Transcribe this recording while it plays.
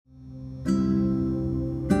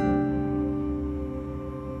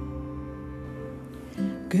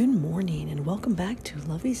Good morning and welcome back to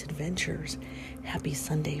Lovey's Adventures. Happy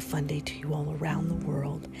Sunday, fun day to you all around the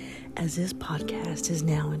world, as this podcast is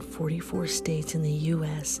now in 44 states in the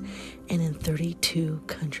U.S. and in 32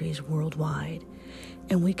 countries worldwide.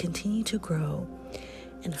 And we continue to grow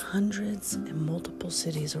in hundreds and multiple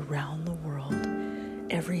cities around the world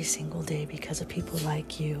every single day because of people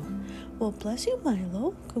like you. Well, bless you,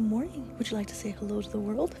 Milo. Good morning. Would you like to say hello to the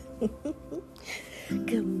world?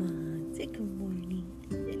 Come on, say good morning.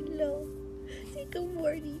 Hello, say good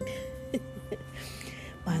morning.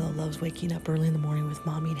 Milo loves waking up early in the morning with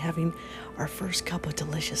Mommy and having our first cup of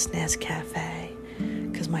delicious Nescafe.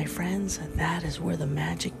 Because my friends, that is where the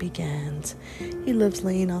magic begins. He loves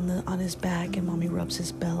laying on his back and Mommy rubs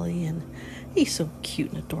his belly, and he's so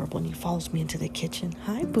cute and adorable, and he follows me into the kitchen.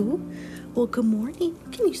 Hi, Boo. Well, good morning.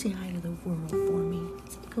 Can you say hi to the world for me?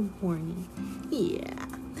 Say good morning. Yeah.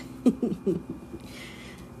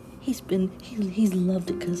 He's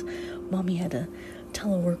loved it because Mommy had to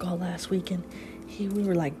telework all last week, and we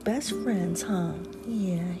were like best friends, huh?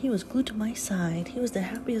 Yeah, he was glued to my side. He was the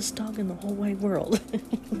happiest dog in the whole wide world.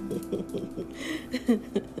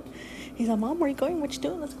 He's like, Mom, where are you going? What you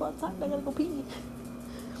doing? Let's go outside. I gotta go pee.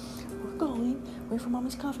 We're going. Wait for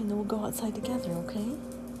Mommy's coffee, and then we'll go outside together, okay?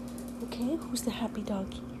 Okay, who's the happy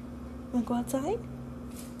doggy? Wanna go outside?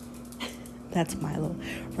 That's Milo,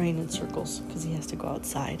 running in circles because he has to go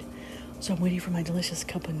outside. So I'm waiting for my delicious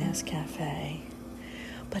cup of Nescafe.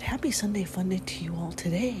 But happy Sunday fun day to you all.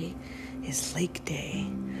 Today is Lake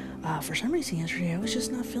Day. For some reason yesterday I was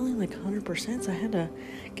just not feeling like 100%, so I had to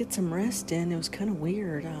get some rest in. It was kind of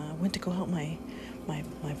weird. I went to go help my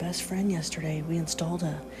best friend yesterday. We installed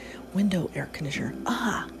a window air conditioner.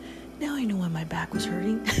 Now I know why my back was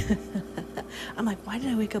hurting. I'm like, why did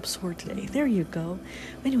I wake up sore today? There you go.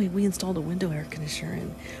 Anyway, we installed a window air conditioner,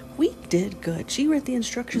 and we did good. She read the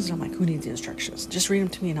instructions, and I'm like, who needs the instructions? Just read them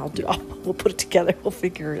to me, and we'll put it together. We'll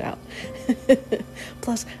figure it out.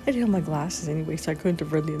 Plus, I didn't have my glasses anyway, so I couldn't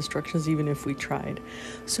have read the instructions even if we tried.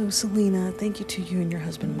 So, Selena, thank you to you and your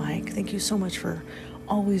husband, Mike. Thank you so much for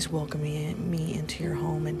always welcoming me into your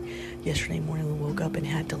home. And yesterday morning we woke up and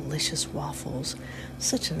had delicious waffles.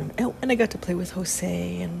 And I got to play with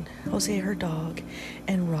Jose, her dog,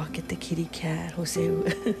 and Rocket, the kitty cat. Jose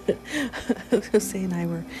and I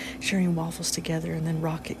were sharing waffles together, and then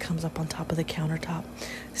Rocket comes up on top of the countertop,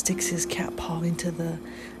 sticks his cat paw into the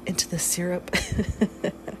syrup,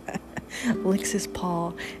 licks his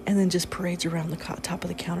paw, and then just parades around the top of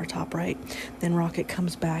the countertop, right? Then Rocket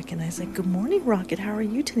comes back, and I was like, good morning, Rocket, how are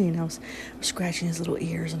you today? And I was scratching his little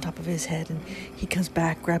ears on top of his head, and he comes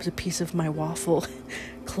back, grabs a piece of my waffle,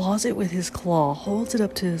 claws it with his claw, holds it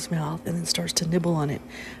up to his mouth, and then starts to nibble on it.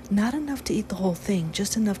 Not enough to eat the whole thing,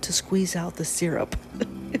 just enough to squeeze out the syrup.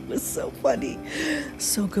 It was so funny.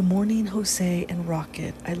 So good morning, Jose and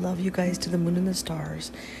Rocket. I love you guys to the moon and the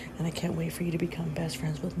stars, and I can't wait for you to become best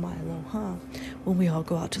friends with Milo, huh? When we all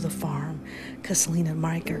go out to the farm, because Selena and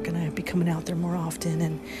Mike are going to be coming out there more often,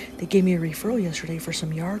 and they gave me a referral yesterday for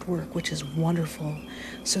some yard work, which is wonderful.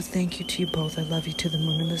 So thank you to you both. I love you to the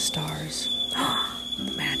moon and the stars.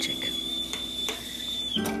 The magic.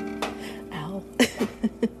 Ow.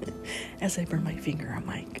 As I burn my finger on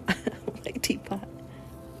my teapot.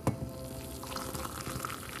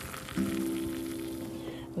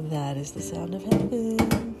 That is the sound of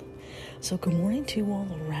heaven. So good morning to you all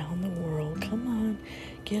around the world. Come on,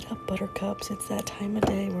 get up, buttercups. It's that time of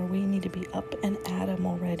day where we need to be up and at 'em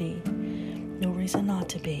already. No reason not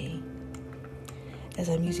to be. As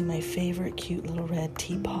I'm using my favorite cute little red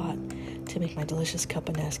teapot to make my delicious cup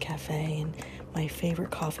of Nescafe, and my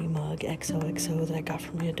favorite coffee mug, XOXO, that I got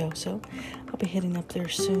from Ruidoso. I'll be heading up there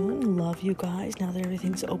soon. Love you guys. Now that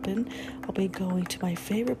everything's open, I'll be going to my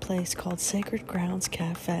favorite place called Sacred Grounds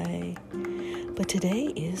Cafe. But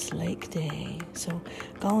today is Lake Day. So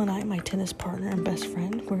Gal and I, my tennis partner and best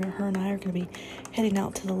friend, her and I are going to be heading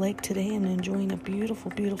out to the lake today and enjoying a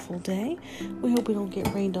beautiful, beautiful day. We hope we don't get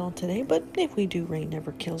rained on today, but if we do, rain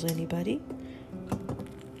never kills anybody.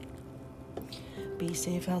 Be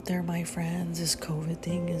safe out there, my friends. This COVID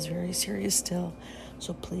thing is very serious still.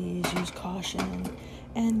 So please use caution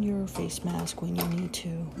and your face mask when you need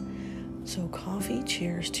to. So coffee,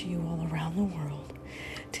 cheers to you all around the world.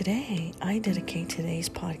 Today, I dedicate today's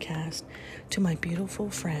podcast to my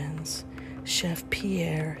beautiful friends, Chef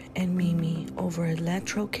Pierre and Mimi over at La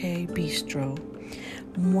Troquet Bistro,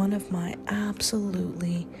 one of my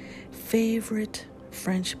absolutely favorite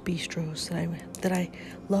French bistros that I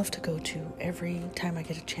love to go to every time I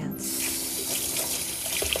get a chance.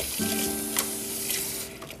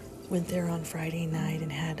 Went there on Friday night and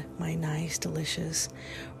had my nice, delicious,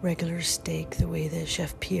 regular steak the way that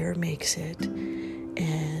Chef Pierre makes it.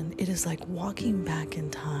 And it is like walking back in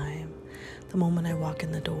time. The moment I walk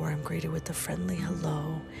in the door, I'm greeted with a friendly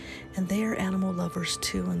hello. And they are animal lovers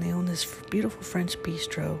too, and they own this beautiful French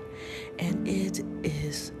bistro. And it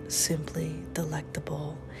is simply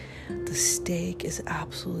delectable. The steak is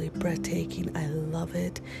absolutely breathtaking. I love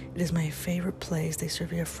it. It is my favorite place. They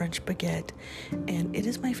serve you a French baguette. And it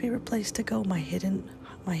is my favorite place to go, my hidden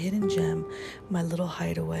gem, my little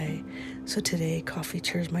hideaway. So today, coffee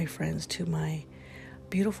cheers, my friends, to my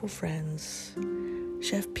beautiful friends,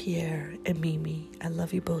 Chef Pierre and Mimi. I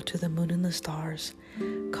love you both to the moon and the stars.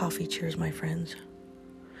 Coffee cheers, my friends.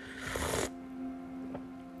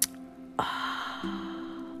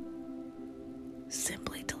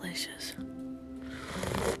 Simply delicious.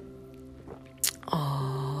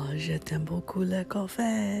 Oh, je t'aime beaucoup le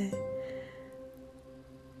café.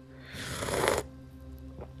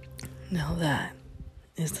 Now that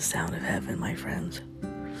is the sound of heaven, my friends.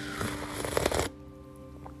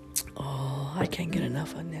 Oh, I can't get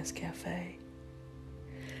enough of Nescafe.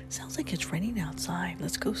 Sounds like it's raining outside.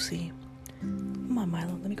 Let's go see. Come on,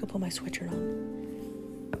 Milo. Let me go put my sweatshirt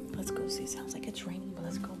on. Let's go see. Sounds like it's raining, but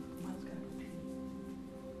let's go. Milo's gotta go pee.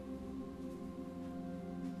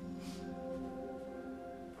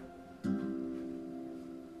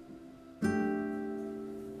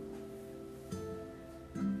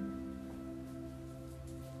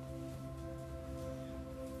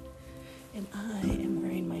 And I am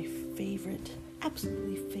wearing my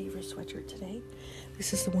absolutely favorite sweatshirt today.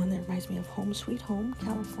 This is the one that reminds me of Home Sweet Home,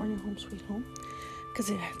 California Home Sweet Home, because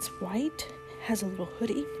it's white, has a little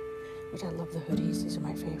hoodie, which I love the hoodies, these are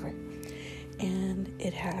my favorite, and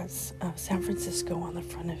it has San Francisco on the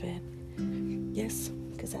front of it. Yes,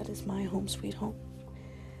 because that is my home sweet home,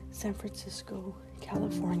 San Francisco,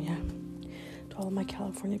 California. To all of my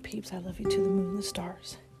California peeps, I love you to the moon and the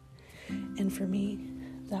stars. And for me,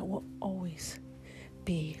 that will always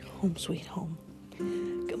be home sweet home.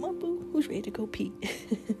 Come on, boo. Who's ready to go pee?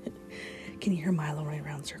 Can you hear Milo running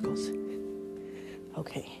around circles?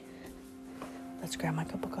 Okay. Let's grab my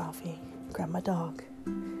cup of coffee. Grab my dog.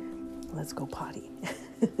 Let's go potty.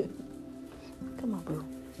 Come on, boo.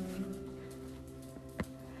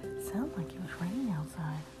 Sounds like it was raining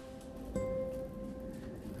outside.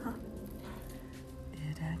 Huh?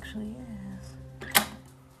 It actually is.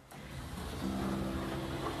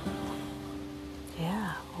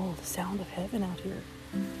 Yeah, oh, the sound of heaven out here.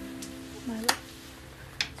 Milo,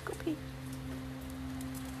 let's go pee.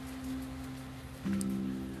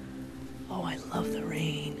 Oh, I love the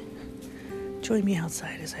rain. Join me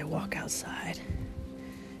outside as I walk outside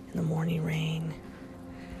in the morning rain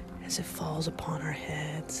as it falls upon our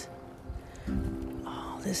heads.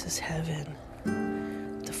 Oh, this is heaven.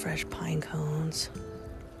 The fresh pine cones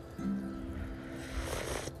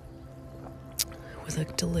with a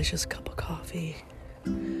delicious cup of coffee.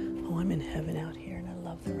 Oh, I'm in heaven out here, and I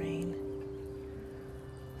love the rain.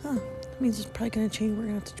 Huh, that means it's probably going to change. We're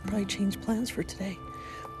going to have to probably change plans for today.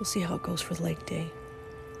 We'll see how it goes for Lake Day.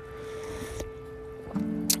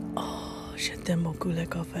 Oh, je t'aime beaucoup le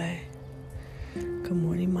café. Good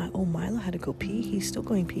morning, Milo had to go pee. He's still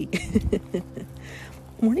going pee.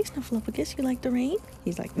 Morning, Snuffleupagus. You like the rain?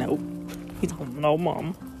 He's like, no. He's like, no,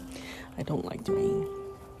 Mom. I don't like the rain.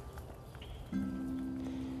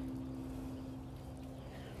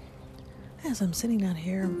 As I'm sitting out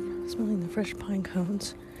here, smelling the fresh pine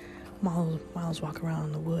cones, Miles walk around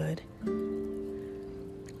in the wood,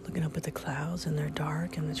 looking up at the clouds, and they're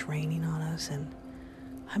dark, and it's raining on us, and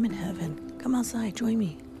I'm in heaven. Come outside, join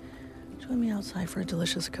me. Join me outside for a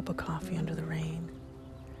delicious cup of coffee under the rain.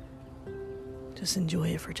 Just enjoy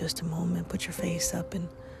it for just a moment. Put your face up and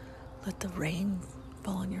let the rain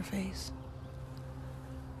fall on your face.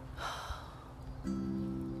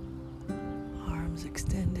 Arms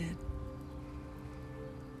extended,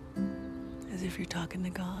 as if you're talking to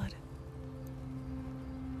God.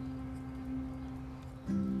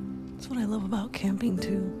 That's what I love about camping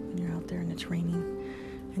too, when you're out there and it's raining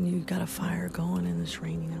and you got a fire going and it's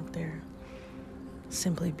raining out there.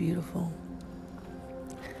 Simply beautiful.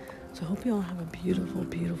 So I hope you all have a beautiful,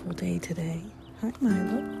 beautiful day today. Hi,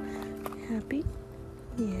 Milo. Happy?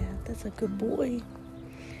 Yeah, that's a good boy.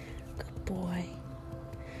 Good boy.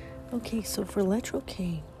 Okay, so for Letro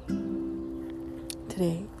K,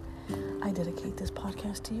 today I dedicate this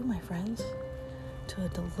podcast to you, my friends, to a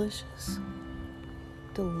delicious,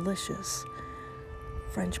 delicious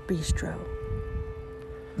French bistro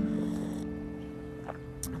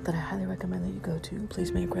that I highly recommend that you go to.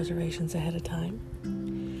 Please make reservations ahead of time.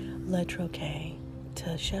 Letro K,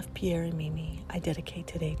 to Chef Pierre and Mimi, I dedicate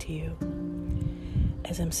today to you.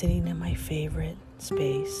 As I'm sitting in my favorite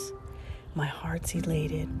space, My heart's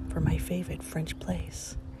elated for my favorite French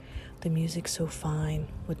place. The music so fine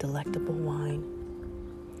with delectable wine.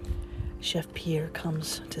 Chef Pierre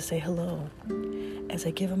comes to say hello as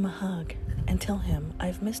I give him a hug and tell him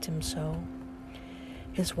I've missed him so.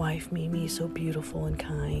 His wife Mimi so beautiful and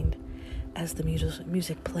kind as the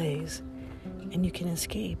music plays and you can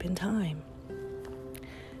escape in time.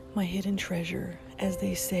 My hidden treasure as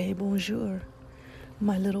they say bonjour.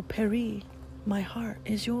 My little Paris, my heart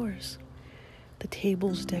is yours. The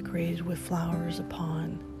tables decorated with flowers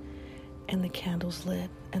upon, and the candles lit,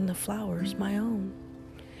 and the flowers my own.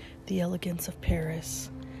 The elegance of Paris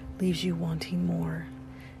leaves you wanting more,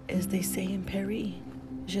 as they say in Paris,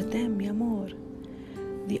 je t'aime, mi amour.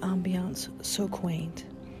 The ambiance so quaint,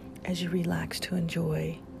 as you relax to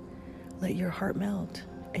enjoy. Let your heart melt,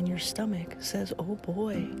 and your stomach says, oh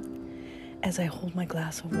boy. As I hold my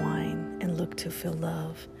glass of wine and look to feel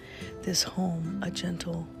love, this home a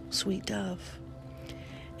gentle, sweet dove.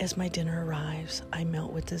 As my dinner arrives, I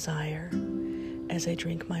melt with desire, as I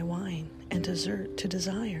drink my wine and dessert to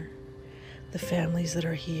desire. The families that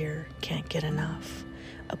are here can't get enough,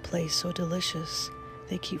 a place so delicious,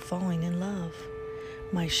 they keep falling in love.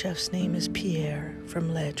 My chef's name is Pierre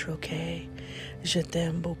from Le Troquet. Je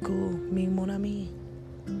t'aime beaucoup, mon ami.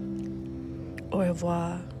 Au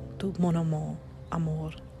revoir, tout mon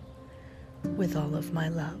amour, with all of my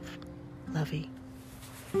love. Lovey.